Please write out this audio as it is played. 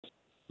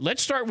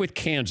let's start with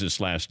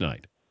Kansas last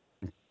night,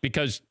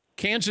 because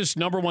Kansas,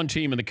 #1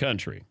 team in the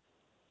country.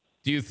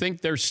 Do you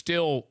think they're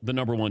still the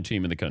 #1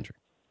 team in the country?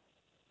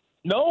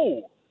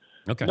 No.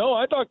 Okay. No,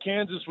 I thought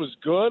Kansas was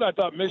good. I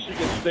thought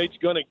Michigan State's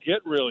going to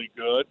get really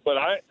good. But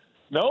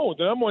the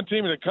 #1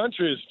 team in the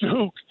country is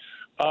Duke,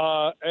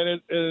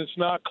 and it's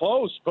not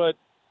close. But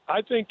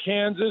I think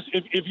Kansas,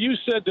 if you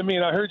said to me,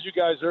 and I heard you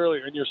guys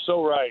earlier, and you're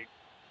so right,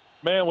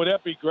 man, would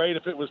that be great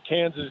if it was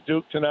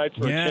Kansas-Duke tonight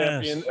for a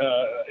champion?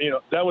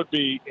 That would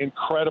be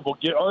incredible.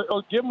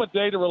 Or give them a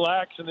day to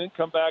relax and then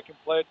come back and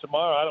play it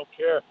tomorrow. I don't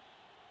care.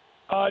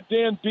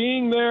 Dan,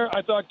 being there,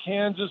 I thought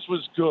Kansas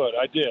was good.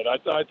 I did. I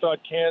thought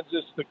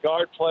Kansas, the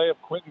guard play of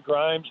Quentin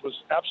Grimes was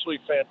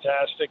absolutely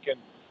fantastic. And,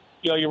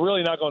 you're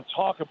really not going to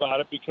talk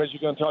about it because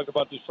you're going to talk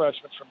about the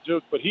freshman from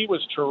Duke. But he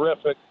was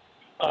terrific.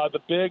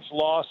 The bigs,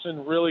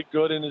 Lawson, really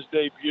good in his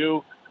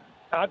debut.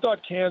 I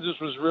thought Kansas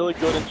was really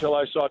good until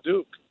I saw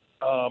Duke.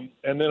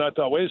 And then I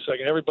thought, wait a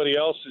second, everybody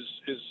else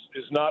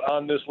is not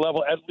on this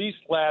level, at least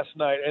last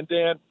night. And,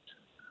 Dan,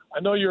 I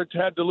know you're a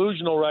tad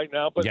delusional right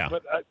now, but I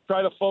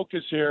try to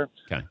focus here.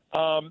 Okay.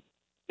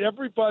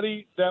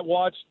 Everybody that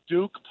watched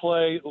Duke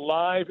play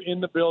live in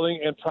the building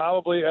and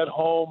probably at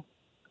home,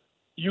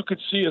 you could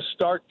see a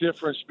stark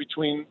difference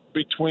between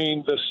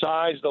the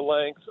size, the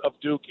length of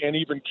Duke and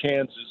even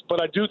Kansas.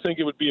 But I do think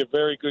it would be a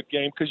very good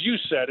game because you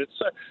said it's,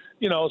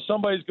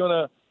 somebody's going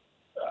to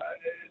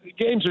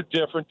games are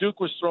different. Duke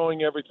was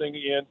throwing everything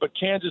in, but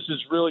Kansas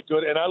is really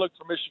good, and I look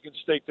for Michigan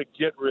State to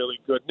get really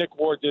good. Nick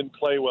Ward didn't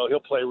play well. He'll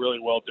play really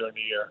well during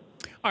the year.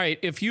 All right,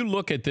 if you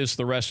look at this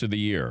the rest of the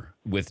year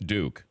with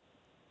Duke,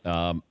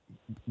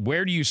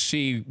 where do you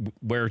see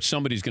where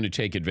somebody's going to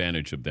take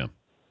advantage of them?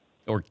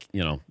 Or,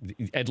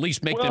 at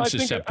least make them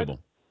susceptible?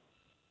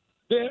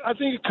 I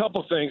think a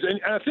couple things, and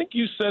I think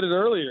you said it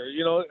earlier.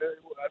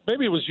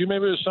 Maybe it was you,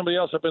 maybe it was somebody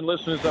else. I've been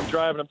listening as I'm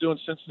driving. I'm doing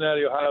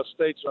Cincinnati, Ohio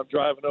State, so I'm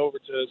driving over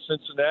to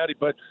Cincinnati.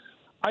 But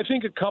I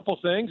think a couple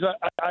things.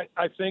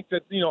 I think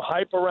that,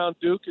 hype around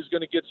Duke is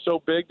going to get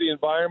so big. The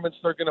environments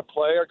they're going to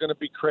play are going to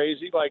be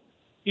crazy. Like,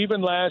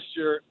 even last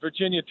year,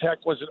 Virginia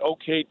Tech was an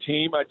okay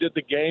team. I did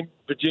the game.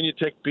 Virginia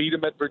Tech beat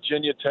them at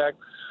Virginia Tech.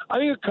 I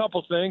think a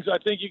couple things. I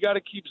think you got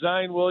to keep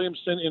Zion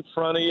Williamson in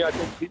front of you. I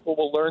think people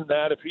will learn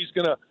that. If he's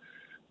going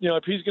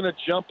to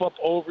jump up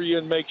over you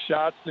and make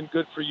shots, then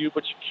good for you.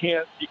 But you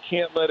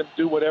can't let him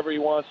do whatever he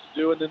wants to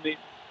do. And then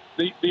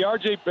the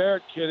R.J.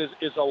 Barrett kid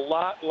is a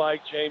lot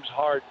like James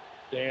Harden,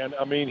 Dan.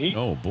 I mean, he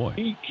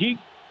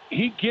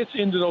gets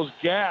into those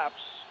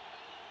gaps,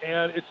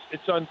 and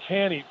it's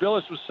uncanny.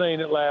 Billis was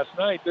saying it last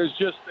night. There's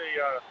just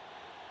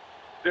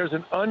there's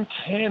an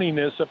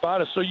uncanniness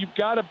about it. So you've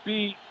got to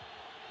be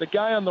the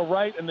guy on the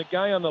right and the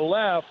guy on the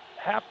left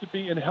have to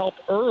be in help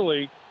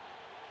early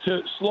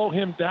to slow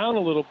him down a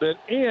little bit,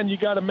 and you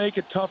got to make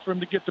it tough for him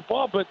to get the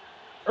ball. But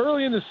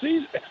early in the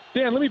season,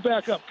 Dan, let me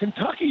back up.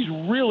 Kentucky's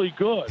really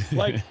good.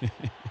 Like,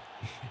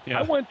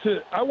 I went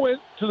to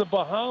the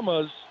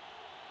Bahamas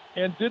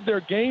and did their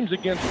games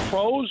against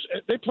pros.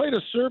 They played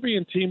a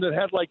Serbian team that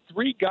had like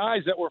 3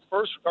 guys that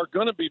are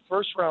going to be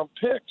first-round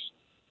picks,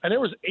 and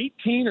there was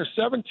 18 or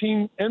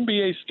 17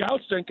 NBA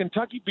scouts there, and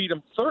Kentucky beat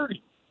them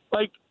 30.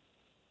 Like,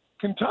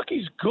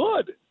 Kentucky's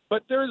good.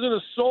 But there isn't a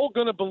soul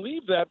going to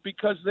believe that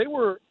because they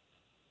were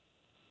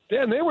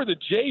the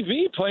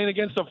JV playing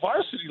against the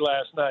varsity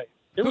last night.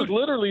 It was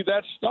literally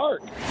that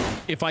stark.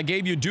 If I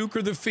gave you Duke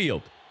or the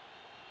field?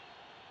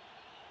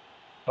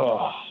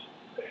 Oh,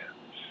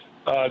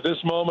 man.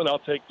 This moment, I'll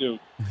take Duke.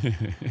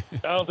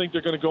 I don't think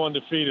they're going to go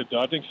undefeated, though.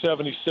 I think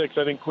 76.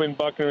 I think Quinn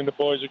Buckner and the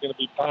boys are going to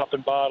be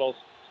popping bottles,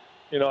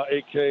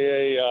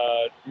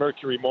 a.k.a.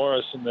 Mercury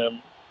Morris and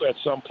them at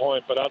some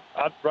point. But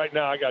right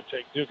now, I got to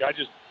take Duke.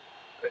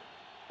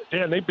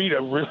 Dan, they beat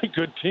a really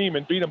good team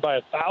and beat them by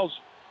 1,000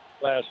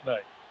 last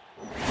night.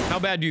 How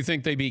bad do you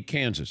think they beat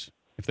Kansas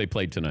if they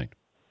played tonight?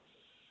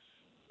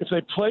 If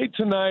they played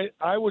tonight,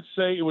 I would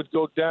say it would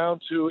go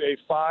down to a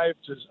 5.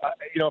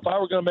 If I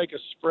were going to make a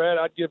spread,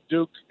 I'd give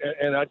Duke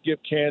and I'd give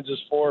Kansas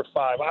 4 or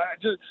 5.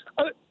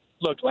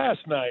 Look,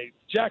 last night,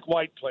 Jack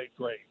White played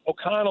great.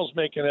 O'Connell's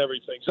making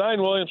everything.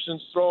 Zion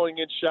Williamson's throwing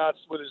in shots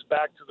with his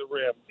back to the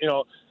rim.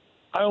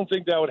 I don't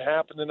think that would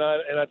happen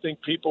tonight, and I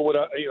think people would,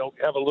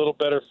 have a little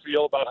better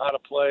feel about how to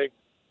play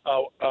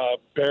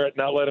Barrett,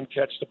 not let him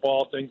catch the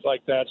ball, things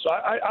like that. So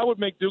I would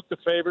make Duke the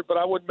favorite, but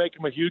I wouldn't make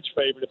him a huge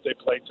favorite if they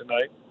played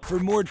tonight. For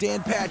more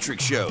Dan Patrick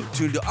Show,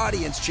 tune to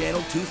Audience Channel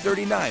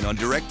 239 on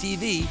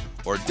DirecTV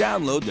or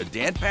download the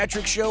Dan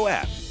Patrick Show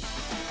app.